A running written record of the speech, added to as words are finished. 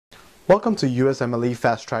Welcome to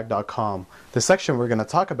USMLEFasttrack.com. The section we're going to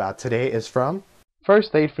talk about today is from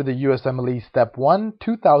First Aid for the USMLE Step 1,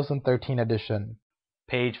 2013 edition.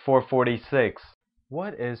 Page 446.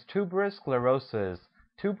 What is tuberous sclerosis?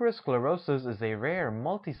 Tuberous sclerosis is a rare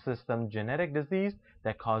multi-system genetic disease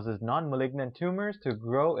that causes non-malignant tumors to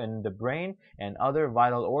grow in the brain and other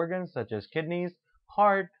vital organs such as kidneys,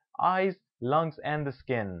 heart, eyes, lungs, and the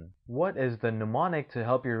skin. What is the mnemonic to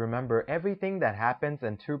help you remember everything that happens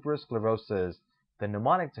in tuberous sclerosis? The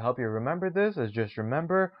mnemonic to help you remember this is just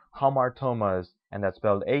remember hamartomas, and that's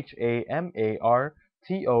spelled H-A-M-A-R-T-O-M-A-S.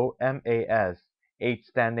 H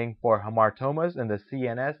standing for hamartomas in the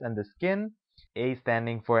CNS and the skin. A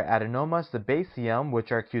standing for adenoma sebaceum,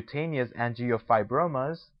 which are cutaneous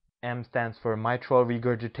angiofibromas. M stands for mitral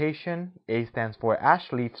regurgitation. A stands for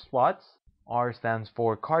ash leaf spots. R stands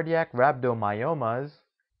for cardiac rhabdomyomas.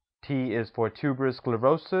 T is for tuberous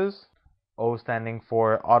sclerosis. O standing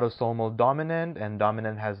for autosomal dominant, and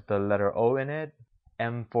dominant has the letter O in it.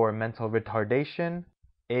 M for mental retardation.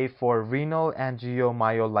 A for renal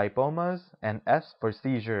angiomyolipomas, and S for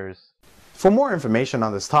seizures. For more information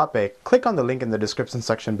on this topic, click on the link in the description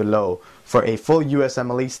section below. For a full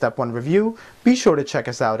USMLE Step 1 review, be sure to check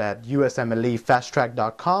us out at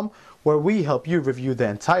USMLEFasttrack.com, where we help you review the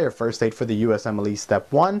entire first aid for the USMLE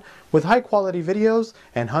Step 1 with high-quality videos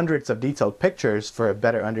and hundreds of detailed pictures for a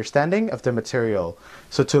better understanding of the material.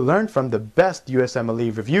 So to learn from the best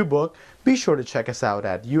USMLE review book, be sure to check us out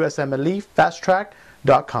at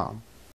USMLEFasttrack.com.